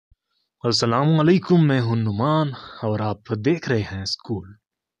अस्सलाम वालेकुम, मैं हूं नुमान और आप देख रहे हैं स्कूल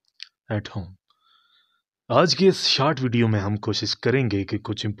एट होम। आज की इस शॉर्ट वीडियो में हम कोशिश करेंगे कि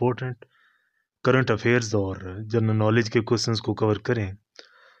कुछ इम्पोर्टेंट करंट अफेयर्स और जनरल नॉलेज के क्वेश्चंस को कवर करें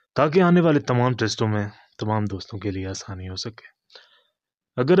ताकि आने वाले तमाम टेस्टों में तमाम दोस्तों के लिए आसानी हो सके।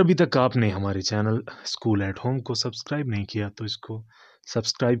 अगर अभी तक आपने हमारे चैनल स्कूल एट होम को सब्सक्राइब नहीं किया तो इसको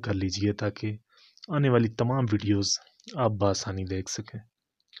सब्सक्राइब कर लीजिए ताकि आने वाली तमाम वीडियोस आप बआसानी देख सकें।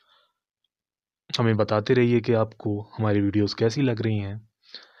 हमें बताते रहिए कि आपको हमारी वीडियोस कैसी लग रही हैं,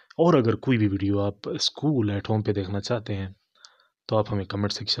 और अगर कोई भी वीडियो आप स्कूल एट होम पे देखना चाहते हैं तो आप हमें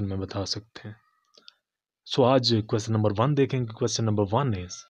कमेंट सेक्शन में बता सकते हैं। सो आज क्वेश्चन नंबर 1 देखेंगे। Question number 1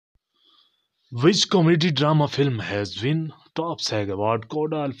 is which comedy drama film has win top sag award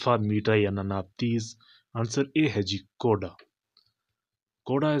कोडा अल्फा मीटा या none of these? Answer A है जी कोडा।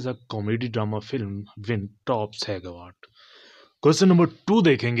 कोडा is a comedy drama film win top sag award. Question number 2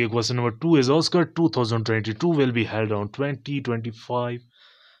 देखेंगे। Question number 2 is Oscar 2022 will be held on 2025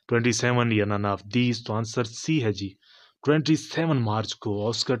 27 या none of these? तो answer C है जी 27 मार्च को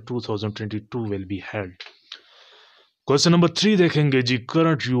Oscar 2022 will be held. Question number 3 देखेंगे जी।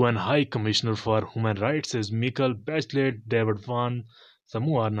 Current UN high commissioner for human rights is Michael Bachelet, David वान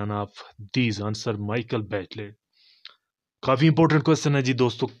समूह, none of these? Answer Michael Bachelet. काफी important question है जी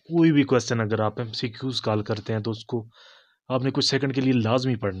दोस्तों। कोई भी क्वेश्चन अगर आप एमसीक्यूज कॉल करते हैं तो उसको आपने कुछ सेकंड के लिए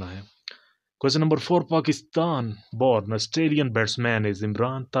लाजमी पढ़ना है। Question number 4 Pakistan born Australian batsman is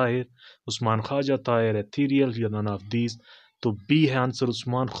Imran Tahir, Usman Khwaja, Tahir ethereal या नन ऑफ दीज? तो बी है answer,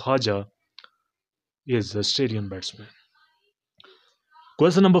 Usman Khwaja is Australian batsman.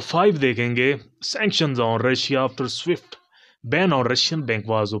 Question number 5 देखेंगे। Sanctions on Russia after Swift ban on Russian bank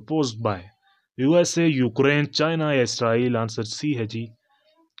was opposed by USA, Ukraine, China या Israel? Answer C है जी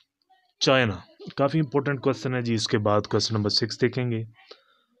China. काफी important question है जी। इसके बाद question number 6 देखेंगे।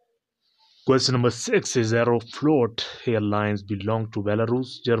 Question number 6 is Aeroflot Airlines belong to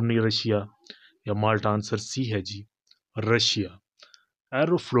Belarus, Germany, Russia या माल्टा? Answer C है जी Russia.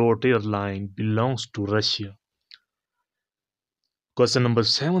 Aeroflot Airline belongs to Russia. Question number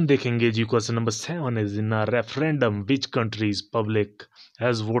 7 देखेंगे जी। Question number 7 is in a referendum which country's public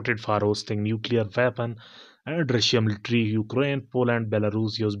has voted for hosting nuclear weapon and Russia military? Ukraine, Poland,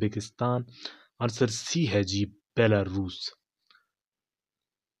 Belarus या Uzbekistan? Answer C है जी Belarus.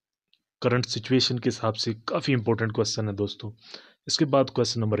 Current situation के हिसाब से काफ़ी important question है दोस्तों। इसके बाद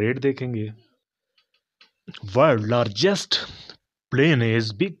क्वेश्चन नंबर 8 देखेंगे। World largest plane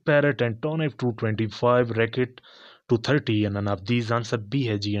is big parrot एंटोनिव 225 racket 230 या none of these? Answer B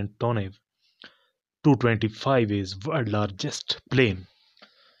है जी एंटोनिव 225 इज वर्ल्ड लार्जेस्ट प्लेन।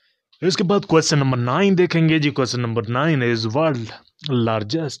 इसके बाद क्वेश्चन नंबर 9 देखेंगे जी। Question number 9 is world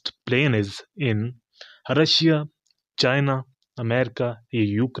largest plane is in Russia, China, America या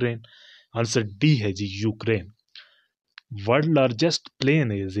Ukraine? Answer D है जी Ukraine. World largest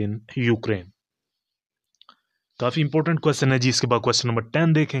plane is in Ukraine. काफी important question है जी। इसके बाद क्वेश्चन नंबर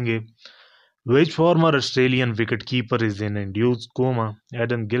 10 देखेंगे। विच farmer Australian wicket keeper is in induce coma?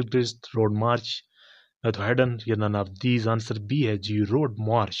 Aiden Gilchrist, road Marsh, Hayden या none of these? Answer B है जी road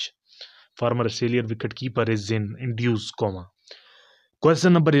Marsh. Farmer Australian wicket keeper is in induce coma.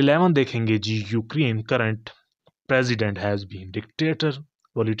 Question number 11 देखेंगे जी। Ukraine current president has been dictator,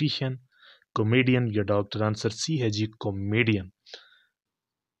 politician, comedian या doctor? Answer C है जी comedian.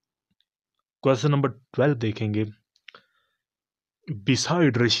 Question number 12 देखेंगे।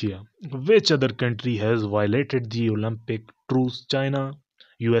 Beside Russia which other country has violated the Olympic truce? China,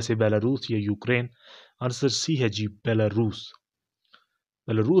 USA, Belarus या Ukraine? Answer C है जी Belarus.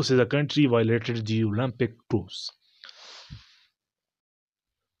 Belarus is a country violated the Olympic truce.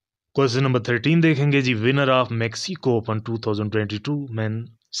 Question number 13 देखेंगे जी। Winner of Mexico open 2022 men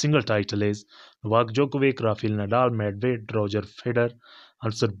single title is Novak Djokovic, Rafael Nadal, मेडवेड, Roger Federer?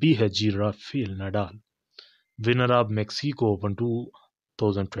 Answer B है जी Rafael Nadal. Winner of Mexico open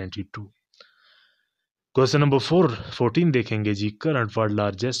 2022। Question number 14 देखेंगे जी। Current world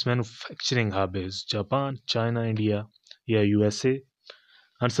largest manufacturing hub is Japan, China, India या USA?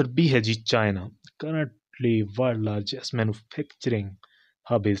 Answer B है जी China. Currently world largest manufacturing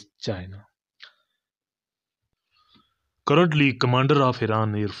hub is China. Currently, Commander of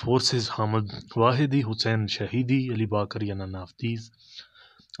Iran Air Forces Hamid Wahidi Hussein Shahidi Ali Bakr ya none of these?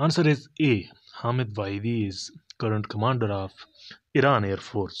 Answer is A. Hamid Wahidi is current commander of Iran Air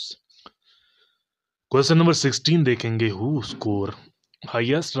Force. Question number 16 देखेंगे। Who score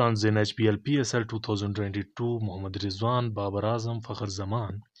highest runs in HPL PSL 2022? Mohammad Rizwan, Babar Azam, फखर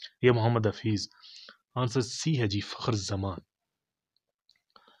जमान या Mohammad Hafeez? Answer C है जी फखर Zaman.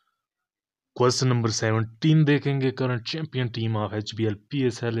 Question number 17 देखेंगे। Current champion team of HBL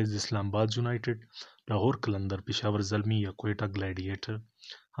PSL is Islamabad United, Lahore कलंदर, पेशावर ज़ल्मी या Quetta gladiator.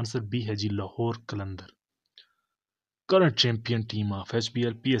 Answer B है जी लाहौर कलंदर। Current champion team of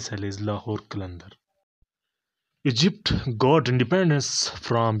HBL PSL is Lahore Qalandar. Egypt got independence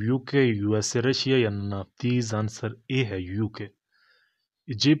from UK, USA, Russia या none of these. Answer A है UK।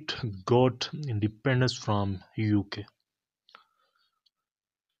 Egypt got independence from UK।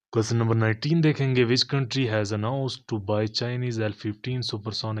 Question number 19 देखेंगे। Which country has announced to bye Chinese L-15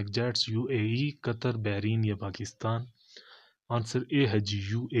 supersonic jets? UAE, Qatar, Bahrain या Pakistan. Answer A है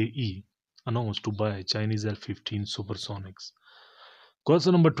जी UAE, announced to bye Chinese L-15 सुपरसोनिक्स।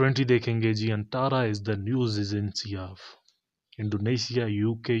 Question number 20 देखेंगे जी। अंटारा is the news agency of Indonesia,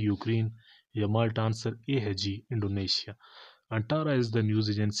 UK, Ukraine या माल्टा। Answer A है जी Indonesia. अंटारा is the news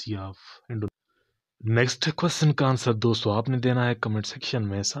agency of Indonesia. Next question का answer दोस्तों आपने देना है कमेंट सेक्शन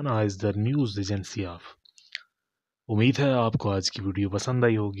में। सना is the news agency of. उम्मीद है आपको आज की वीडियो पसंद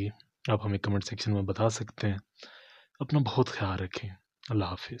आई होगी। आप हमें कमेंट सेक्शन में बता सकते हैं। अपना बहुत ख्याल रखें। अल्लाह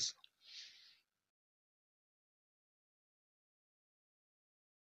हाफिज़।